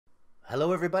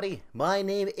Hello everybody, my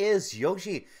name is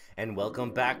Yoshi, and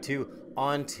welcome back to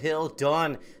Until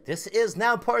Dawn. This is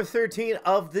now part 13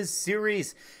 of this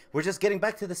series. We're just getting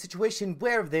back to the situation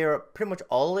where they're pretty much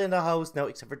all in the house now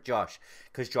except for Josh,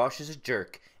 because Josh is a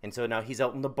jerk, and so now he's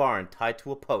out in the barn tied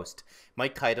to a post.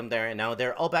 Mike tied him there, and now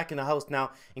they're all back in the house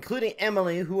now, including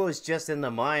Emily, who was just in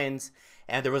the mines.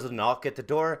 And there was a knock at the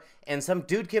door, and some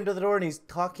dude came to the door, and he's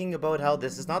talking about how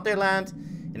this is not their land,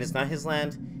 and it's not his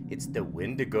land, it's the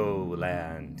Wendigo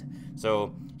land.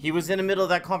 So, he was in the middle of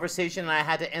that conversation, and I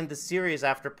had to end the series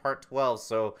after part 12,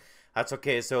 so that's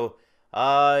okay. So,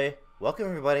 welcome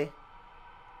everybody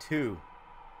to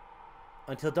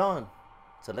Until Dawn.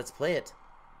 So let's play it.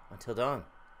 Until Dawn.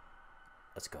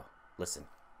 Let's go. Listen.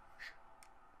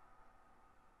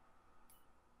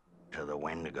 To the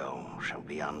Wendigo shall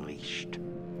be unleashed.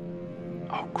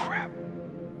 Oh, crap.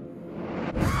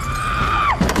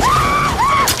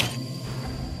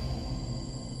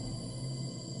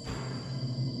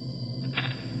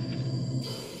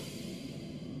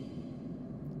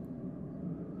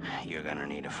 You're gonna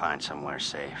need to find somewhere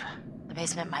safe. The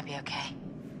basement might be okay.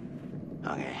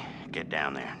 Okay, get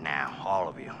down there now, all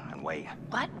of you, and wait.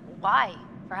 What? Why?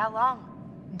 For how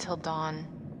long? Until dawn.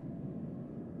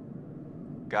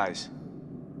 Guys,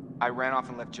 I ran off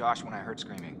and left Josh when I heard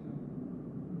screaming.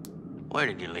 Where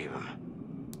did you leave him?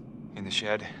 In the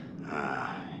shed.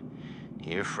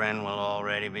 Your friend will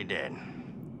already be dead.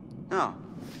 No,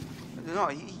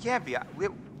 he can't be. We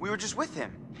were just with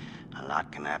him. A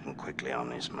lot can happen quickly on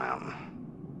this mountain.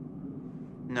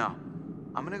 No,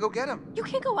 I'm gonna go get him. You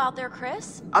can't go out there,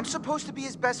 Chris. I'm supposed to be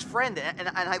his best friend, and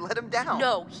I let him down.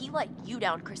 No, he let you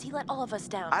down, Chris. He let all of us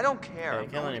down. I don't care. Yeah, you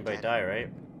can't let anybody die, right?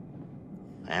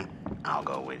 Then I'll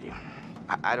go with you.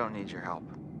 I don't need your help.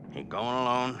 He going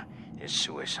alone is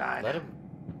suicide. Let him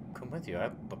come with you.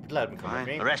 Let him come with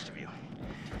me. The rest of you,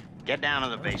 get down to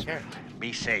the basement.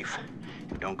 Be safe.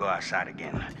 Don't go outside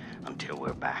again until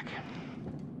we're back.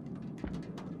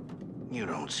 You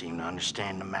don't seem to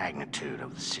understand the magnitude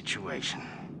of the situation.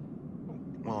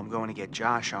 Well, I'm going to get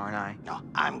Josh, aren't I? No,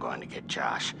 I'm going to get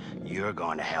Josh. You're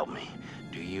going to help me.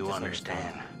 Do you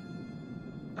understand?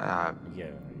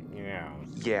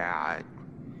 Yeah, I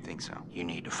think so. You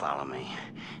need to follow me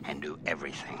and do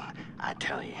everything I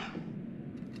tell you.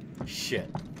 Shit.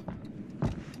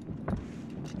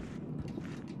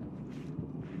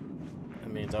 That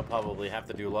means I'll probably have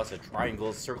to do lots of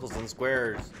triangles, circles, and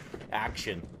squares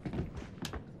action.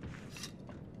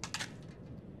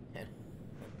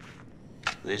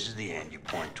 This is the end. You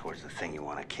point towards the thing you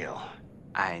want to kill.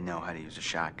 I know how to use a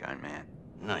shotgun, man.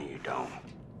 No, you don't.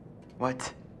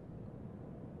 What?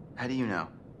 How do you know?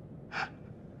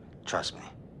 Trust me,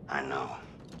 I know.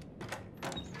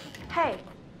 Hey,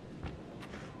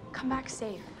 come back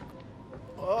safe.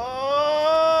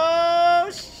 Oh,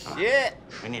 shit.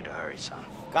 We need to hurry, son.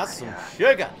 Got some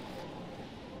sugar.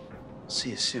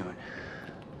 See you soon.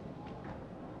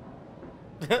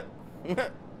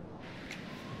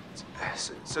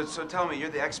 So tell me, you're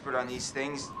the expert on these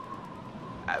things.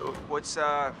 What's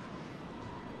the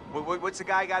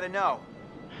guy got to know?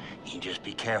 You just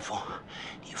be careful.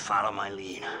 You follow my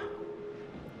lead.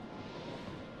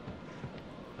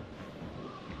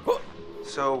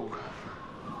 So...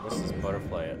 This is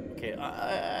butterfly. Okay,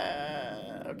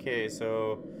 okay,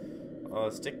 so...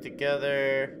 stick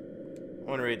together. I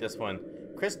want to read this one.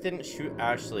 Chris didn't shoot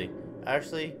Ashley.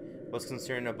 Ashley was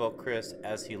concerned about Chris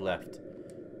as he left.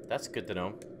 That's good to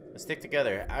know. Let's stick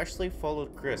together. Ashley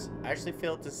followed Chris. Ashley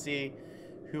failed to see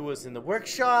who was in the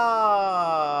workshop.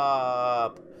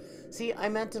 See, I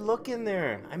meant to look in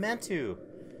there. I meant to.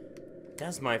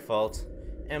 That's my fault.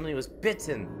 Emily was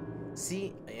bitten.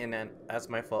 See, and then that's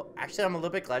my fault. Actually, I'm a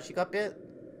little bit glad she got bit.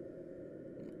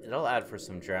 It'll add for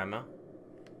some drama.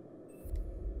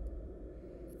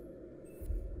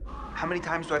 How many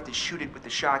times do I have to shoot it with the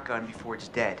shotgun before it's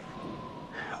dead?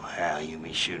 Well, you've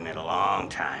been shooting it a long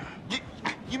time.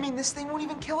 You mean this thing won't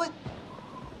even kill it?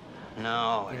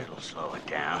 No, it'll slow it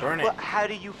down. Burn it. Well, how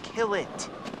do you kill it?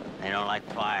 They don't like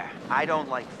fire. I don't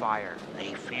like fire.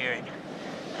 They fear it.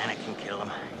 And it can kill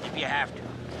them if you have to.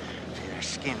 See, their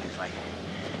skin is like...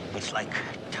 It's like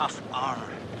tough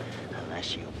armor.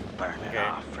 Unless you burn it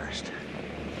off first.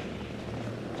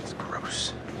 It's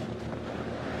gross.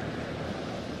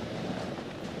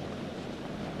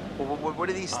 Well, what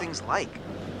are these things like?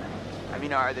 I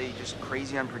mean, are they just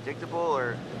crazy unpredictable,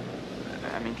 or...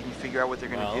 I mean, can you figure out what they're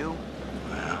gonna do?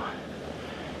 Well,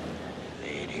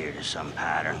 they adhere to some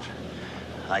patterns,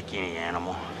 like any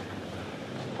animal,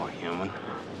 or human.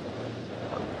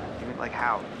 You mean, like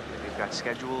how? They've got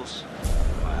schedules?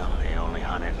 Well, they only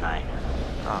hunt at night.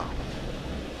 Oh.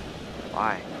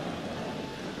 Why?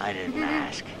 I didn't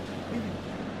ask.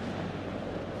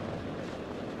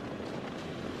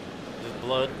 Just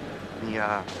blood.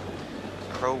 The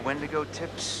pro Wendigo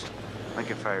tips? Like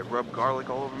if I rub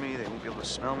garlic all over me, they won't be able to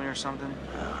smell me or something?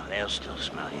 Oh, they'll still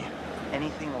smell you.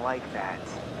 Anything like that?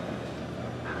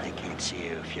 They can't see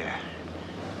you if you're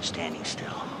standing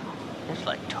still. It's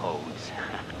like toads.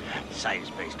 Sight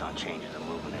is based on changes of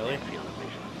movement in their field of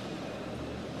vision.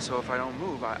 So if I don't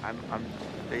move, I'm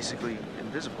basically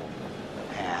invisible.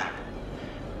 Yeah.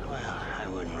 Well, I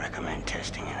wouldn't recommend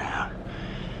testing it out.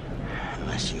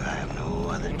 Unless you have no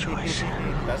other choice.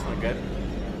 That's not good.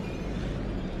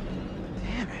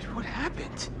 Damn it, what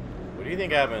happened? What do you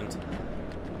think happened?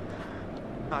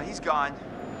 Oh, he's gone.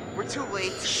 We're too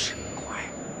late. Shh, quiet.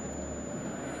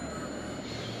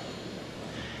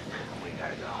 We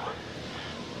gotta go.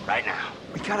 Right now.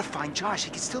 We gotta find Josh.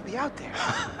 He could still be out there.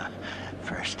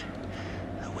 First,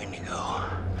 the Wendigo.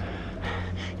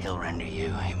 He'll render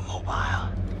you immobile.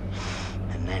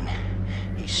 And then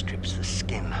he strips the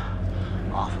skin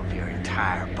off of your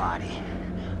entire body,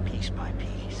 piece by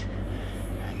piece.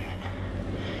 And then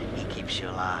he keeps you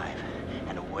alive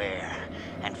and aware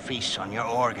and feasts on your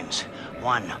organs,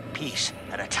 one piece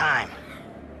at a time.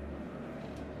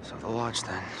 So the lodge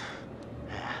then.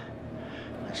 Yeah.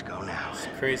 Let's go now. It's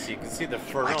crazy. You can see the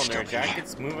fur on their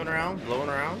jackets moving around, blowing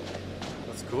around.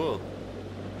 That's cool.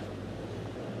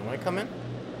 Am I coming?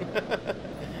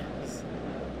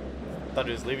 Thought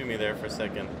he was leaving me there for a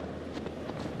second.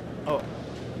 Oh.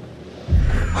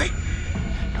 Wait!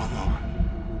 Don't move.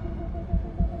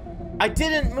 I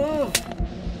didn't move!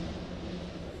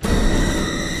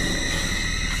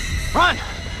 Run!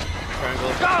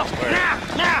 Triangle. Go! Where?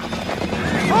 Now!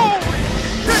 Holy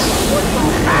shit!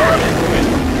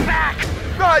 Back!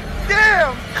 God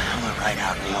damn! We're right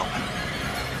out in the open.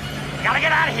 We gotta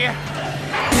get out of here!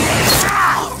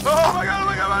 Oh my god, oh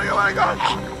my god, oh my god, oh my god!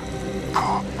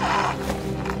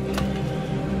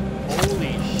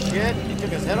 Holy shit! He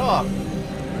took his head off.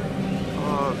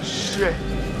 Oh shit.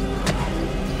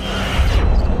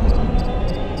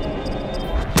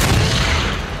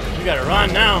 You gotta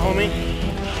run now, homie.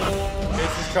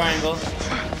 This is triangle.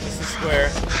 This is square.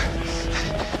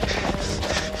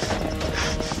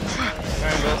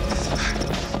 Triangle.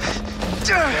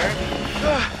 Square.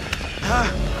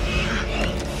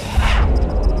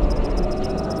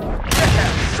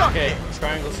 Okay,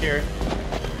 triangle's here.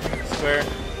 Square.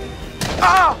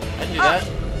 Ah! I didn't do that.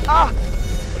 Ah!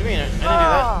 What do you mean? I didn't do that.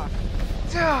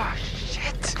 Ah,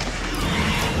 shit.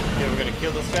 Okay, we're gonna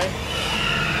kill this guy.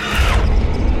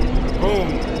 Boom.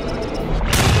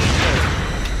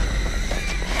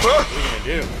 What are you gonna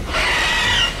do?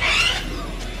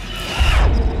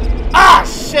 Ah,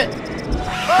 shit!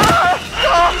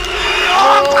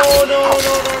 Oh, no, no, no,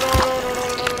 no,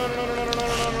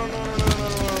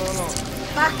 no.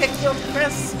 Fuck, I killed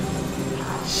Chris.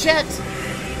 Shit!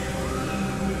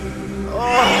 Oh.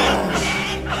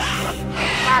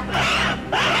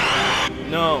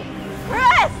 No.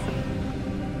 Chris!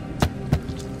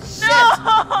 Shit!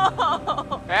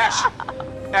 Ash!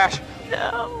 Ash!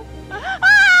 No!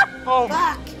 Oh!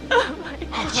 Fuck!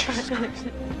 Oh, Jesus Christ.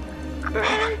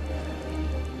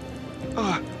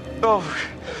 Oh.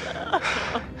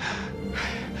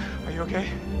 Are you okay?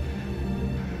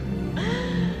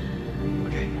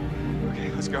 Okay,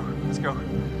 let's go.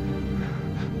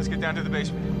 Let's get down to the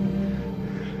basement.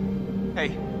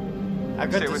 Hey, I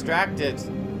got distracted.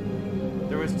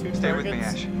 There was two stay targets. with me,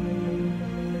 Ash.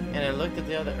 And I looked at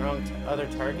the other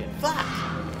target. Fuck!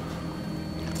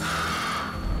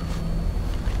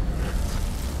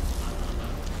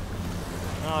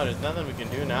 Oh, there's nothing we can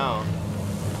do now.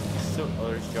 Oh,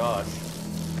 there's Josh.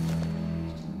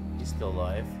 He's still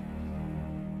alive.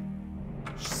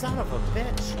 Son of a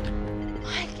bitch!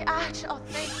 Mike, Ash, oh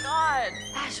thank God.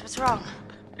 Ash, what's wrong?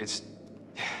 It's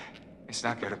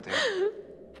not good up there.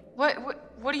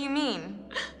 What do you mean?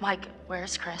 Mike,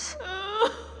 where's Chris?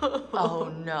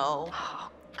 Oh no. Oh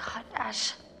God,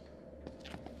 Ash.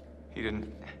 He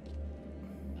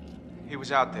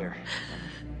was out there.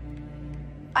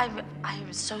 I'm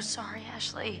so sorry,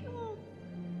 Ashley.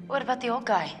 What about the old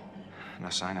guy? No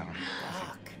sign of him.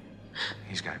 Fuck.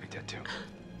 He's gotta be dead too.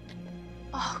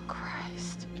 Oh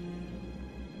Christ.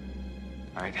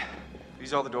 All right,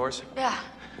 these all the doors? Yeah.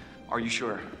 Are you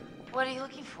sure? What are you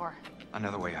looking for?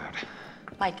 Another way out.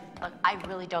 Mike, look, I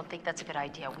really don't think that's a good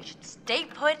idea. We should stay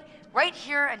put right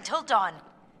here until dawn.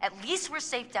 At least we're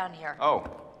safe down here. Oh,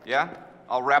 yeah?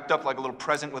 All wrapped up like a little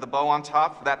present with a bow on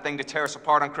top for that thing to tear us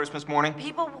apart on Christmas morning?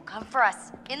 People will come for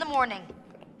us in the morning.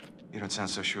 You don't sound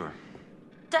so sure.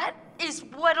 That is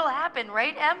what'll happen,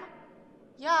 right, Em?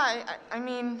 Yeah, I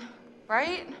mean,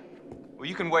 right? Well,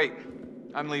 you can wait.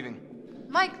 I'm leaving.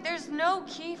 Mike, there's no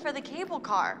key for the cable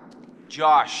car.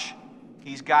 Josh.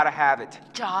 He's gotta have it.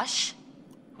 Josh?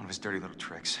 One of his dirty little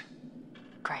tricks.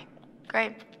 Great.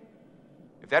 Great.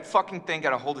 If that fucking thing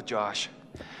got a hold of Josh,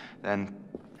 then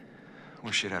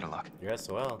we're shit out of luck. Yes,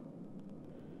 well.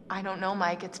 I don't know,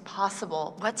 Mike. It's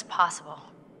possible. What's possible?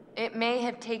 It may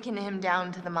have taken him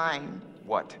down to the mine.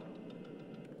 What?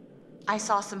 I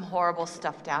saw some horrible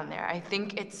stuff down there. I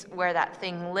think it's where that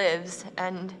thing lives,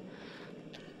 and...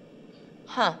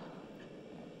 Huh.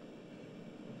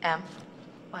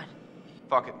 What?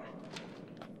 Fuck it.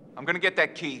 I'm gonna get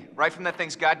that key right from that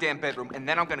thing's goddamn bedroom, and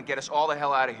then I'm gonna get us all the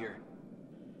hell out of here.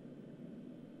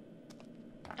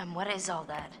 And what is all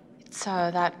that? It's,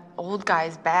 that old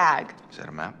guy's bag. Is that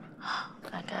a map?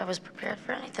 That guy was prepared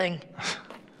for anything.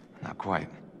 Not quite.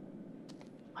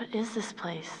 What is this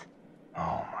place?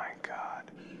 Oh my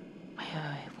god. Wait,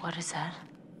 what is that?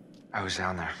 I was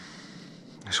down there.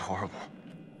 It was horrible.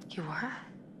 You were?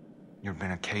 There'd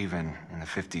been a cave-in in the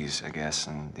 50s, I guess,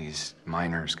 and these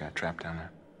miners got trapped down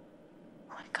there.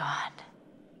 Oh my god.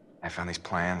 I found these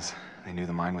plans. They knew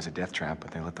the mine was a death trap,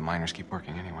 but they let the miners keep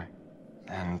working anyway.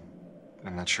 And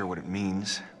I'm not sure what it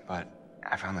means, but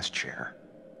I found this chair.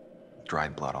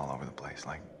 Dried blood all over the place,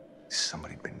 like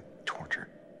somebody'd been tortured.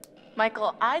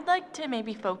 Michael, I'd like to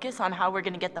maybe focus on how we're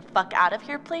gonna get the fuck out of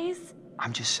here, please.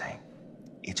 I'm just saying,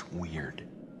 it's weird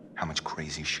how much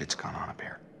crazy shit's gone on up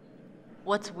here.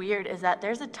 What's weird is that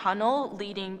there's a tunnel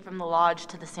leading from the lodge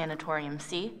to the sanatorium,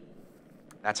 see?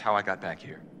 That's how I got back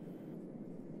here.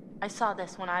 I saw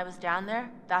this when I was down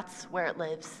there. That's where it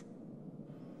lives.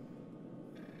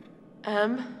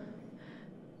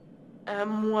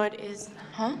 What is...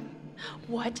 Huh?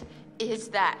 What is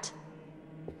that?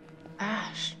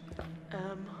 Ash.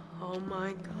 Oh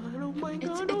my god, oh my It's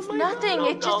god, oh it's my nothing. god.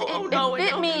 It just it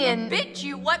bit me and Bit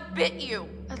you? What bit you?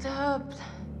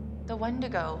 the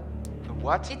Wendigo. The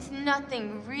what? It's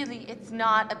nothing, really. It's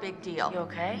not a big deal. You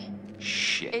okay?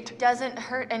 Shit. It doesn't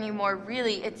hurt anymore,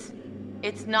 really. It's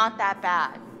not that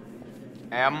bad.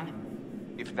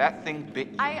 If that thing bit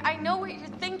you... I know what you're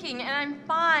thinking, and I'm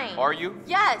fine. Are you?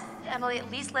 Yes. Emily, at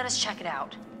least let us check it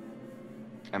out.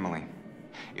 Emily,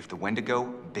 if the Wendigo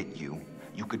bit you,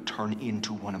 you could turn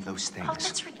into one of those things. Oh,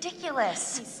 that's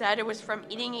ridiculous. He said it was from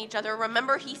eating each other.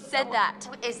 Remember, he said that.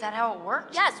 Is that how it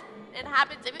worked? Yes, it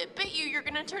happens. If it bit you, you're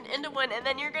gonna turn into one, and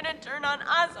then you're gonna turn on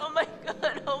us. Oh my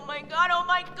god, oh my god, oh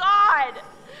my god!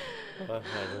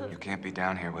 You can't be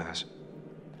down here with us.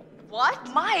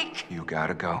 What? Mike! You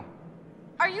gotta go.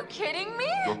 Are you kidding me?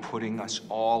 You're putting us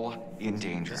all in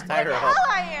danger. Just tie her Hell up.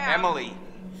 I am. Emily,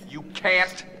 you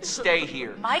can't stay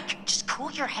here. Mike, just cool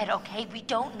your head, okay? We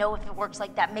don't know if it works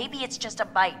like that. Maybe it's just a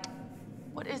bite.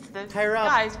 What is this? Tie her up.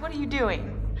 Guys, what are you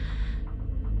doing?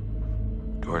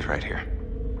 Door's right here.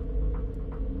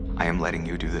 I am letting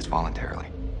you do this voluntarily.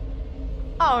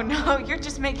 Oh no, you're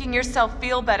just making yourself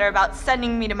feel better about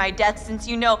sending me to my death since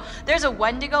you know there's a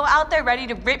Wendigo out there ready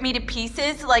to rip me to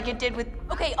pieces like it did with...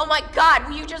 Okay, oh my god,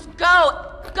 will you just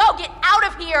go? Go, get out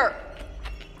of here!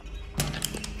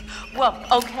 Whoa,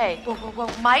 okay. Whoa.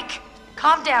 Mike,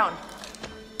 calm down.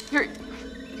 You're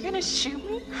gonna shoot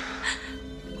me?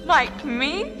 Mike,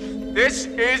 me? This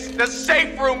is the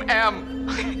safe room, Em.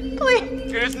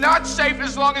 Please, It is not safe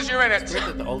as long as you're in it. Weird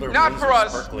that the older Not rooms for are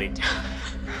us. sparkly.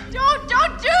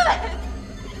 don't do this!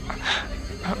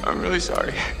 I'm really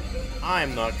sorry.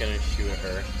 I'm not gonna shoot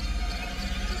her.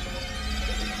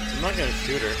 I'm not gonna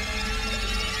shoot her.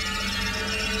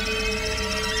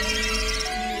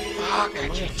 Fuck, I'm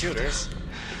not gonna shoot her.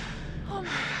 Oh my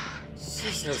god.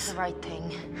 It's Jesus. the right thing.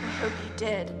 I hope you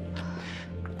did.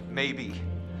 Maybe.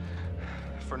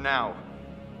 For now.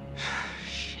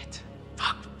 Shit.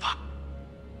 Fuck.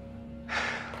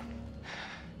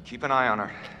 Keep an eye on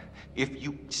her. If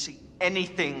you see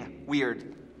anything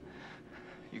weird,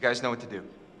 you guys know what to do.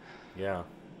 Yeah.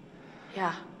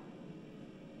 Yeah.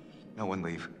 No one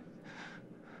leave.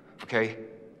 Okay?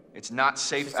 It's not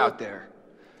safe out there.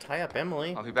 Tie up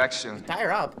Emily. I'll be back soon. Tie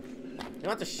her up. You don't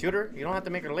have to shoot her. You don't have to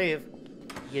make her leave.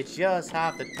 You just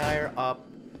have to tie her up.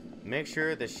 Make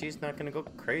sure that she's not gonna go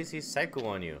crazy psycho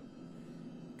on you.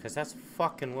 Cause that's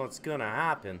fucking what's gonna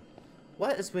happen.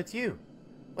 What is with you?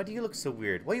 Why do you look so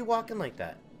weird? Why are you walking like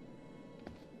that?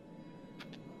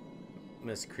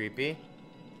 Miss Creepy.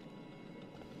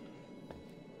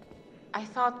 I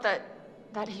thought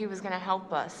that he was gonna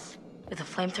help us. With a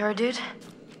flamethrower, dude?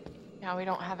 Now we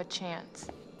don't have a chance.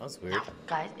 That's weird. No,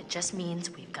 guys, it just means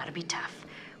we've got to be tough.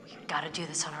 We've got to do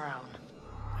this on our own.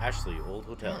 Ashley, Old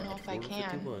Hotel. I don't know if I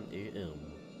can. 4:51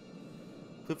 a.m.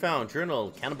 Clue found.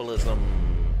 Journal. Cannibalism.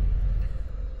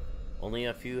 Only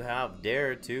a few have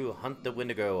dared to hunt the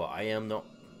Wendigo. I am the...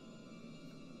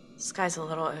 This guy's a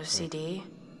little OCD.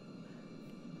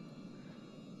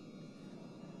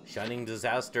 Shining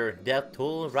disaster. Death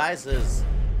toll rises.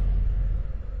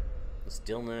 The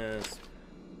stillness.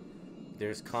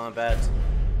 There's combat.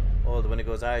 Oh, the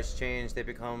Wendigo's eyes change. They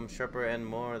become sharper and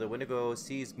more. The Wendigo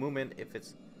sees movement if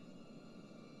it's...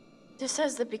 This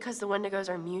says that because the Wendigos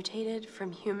are mutated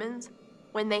from humans,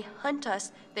 when they hunt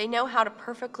us, they know how to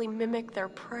perfectly mimic their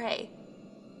prey.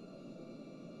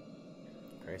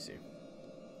 Crazy.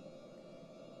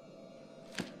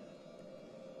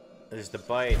 There's the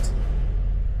bite.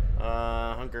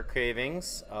 Hunger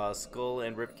cravings. Skull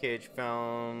and ribcage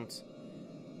found.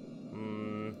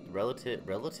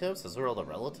 Relatives? Those are all the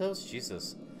relatives?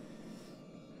 Jesus.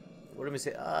 What did we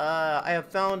say? I have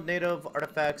found native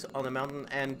artifacts on the mountain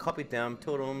and copied them.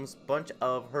 Totems, bunch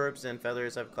of herbs and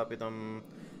feathers. I've copied them.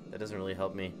 That doesn't really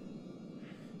help me.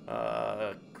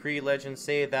 Cree legends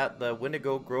say that the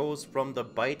Wendigo grows from the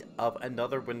bite of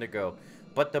another Wendigo,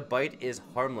 but the bite is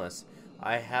harmless.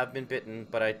 I have been bitten,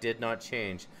 but I did not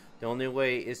change. The only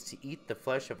way is to eat the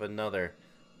flesh of another.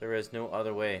 There is no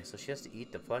other way. So she has to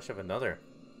eat the flesh of another.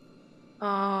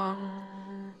 Oh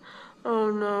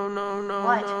no, no, no,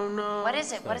 What? no, no. What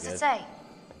is it? What does good. it say?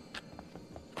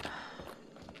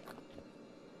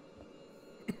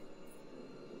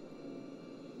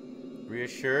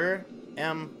 Reassure?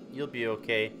 You'll be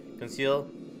okay. Conceal?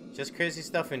 Just crazy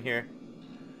stuff in here.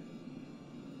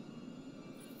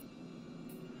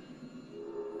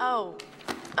 Oh,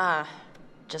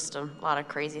 just a lot of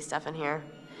crazy stuff in here.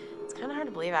 It's kind of hard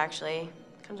to believe, actually.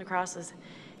 Comes across as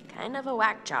kind of a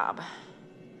whack job.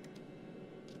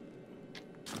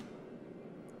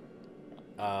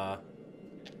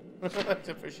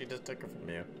 She just took it from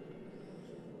you.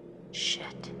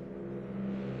 Shit.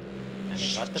 And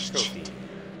I got the trophy.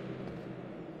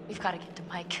 We've got to get to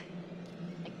Mike.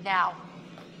 Like now.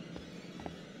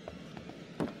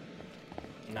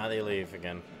 Now they leave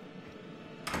again.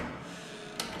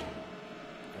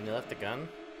 And they left the gun?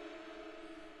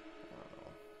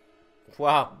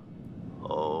 Wow.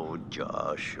 Oh,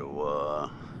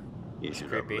 Joshua, you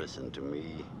should have creepy. listened to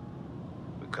me.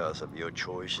 Because of your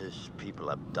choices, people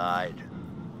have died.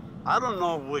 I don't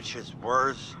know which is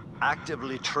worse,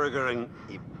 actively triggering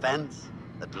events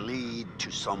that lead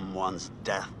to someone's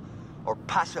death, or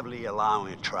passively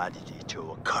allowing a tragedy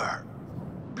to occur.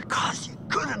 Because you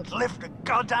couldn't lift a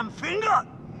goddamn finger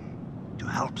to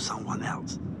help someone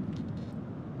else.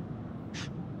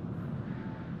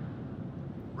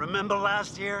 Remember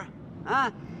last year? Huh?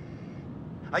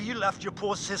 How you left your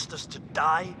poor sisters to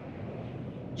die?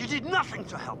 You did nothing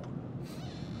to help them.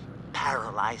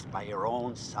 Paralyzed by your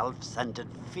own self-centered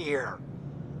fear,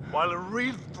 while a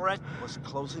real threat was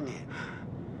closing in.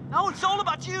 Now it's all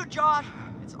about you, Josh.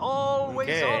 It's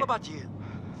always all about you.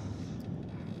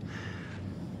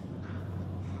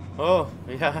 Oh,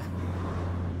 yeah.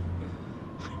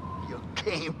 Your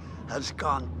game has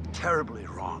gone terribly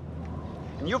wrong.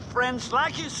 And your friends,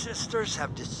 like your sisters,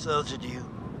 have deserted you.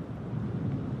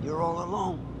 You're all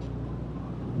alone.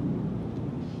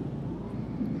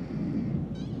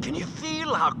 Can you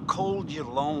feel how cold your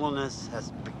loneliness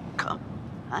has become,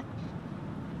 huh?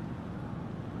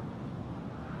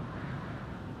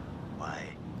 Why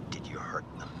did you hurt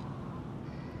them?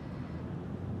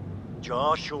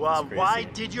 Joshua, why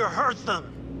did you hurt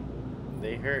them?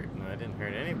 They hurt. No, I didn't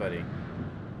hurt anybody.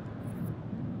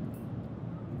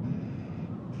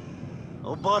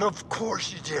 Oh, but of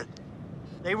course you did.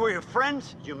 They were your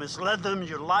friends, you misled them,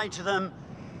 you lied to them,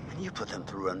 and you put them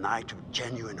through a night of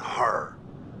genuine horror.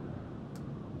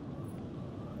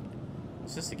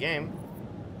 It's just a game.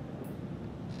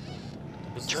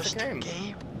 It's Just a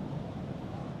game.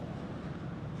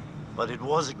 But it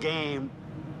was a game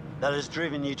that has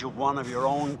driven you to one of your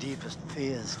own deepest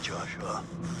fears, Joshua.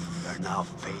 You're now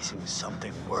facing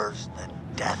something worse than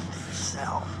death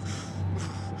itself.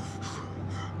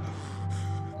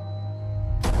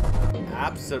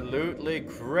 Absolutely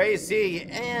crazy.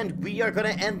 And we are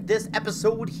going to end this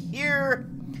episode here.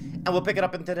 And we'll pick it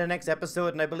up into the next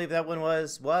episode. And I believe that one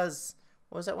was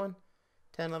what was that one?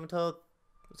 10, 11, 12?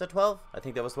 Was that 12? I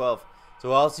think that was 12.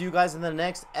 So I'll see you guys in the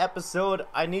next episode.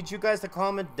 I need you guys to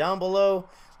comment down below.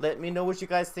 Let me know what you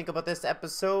guys think about this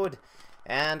episode.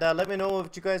 And let me know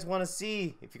what you guys want to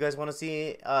see. If you guys want to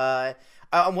see, I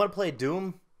want to play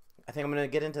Doom. I think I'm going to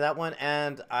get into that one.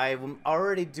 And I'm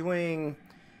already doing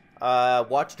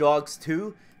Watch Dogs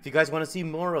 2. If you guys want to see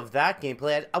more of that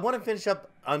gameplay, I want to finish up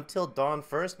Until Dawn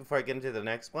first before I get into the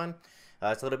next one.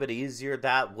 It's a little bit easier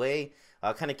that way.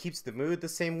 Kind of keeps the mood the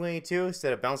same way too,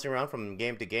 instead of bouncing around from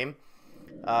game to game.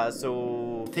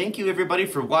 So thank you everybody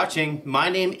for watching. My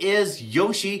name is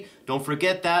Yoshi. Don't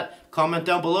forget that. Comment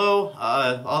down below.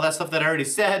 All that stuff that I already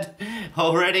said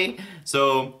already.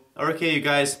 So, okay, you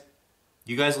guys.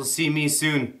 You guys will see me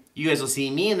soon. You guys will see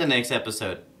me in the next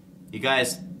episode. You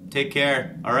guys, take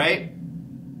care, alright?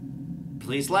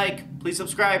 Please like, please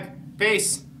subscribe.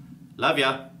 Peace. Love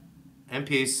ya. And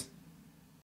peace.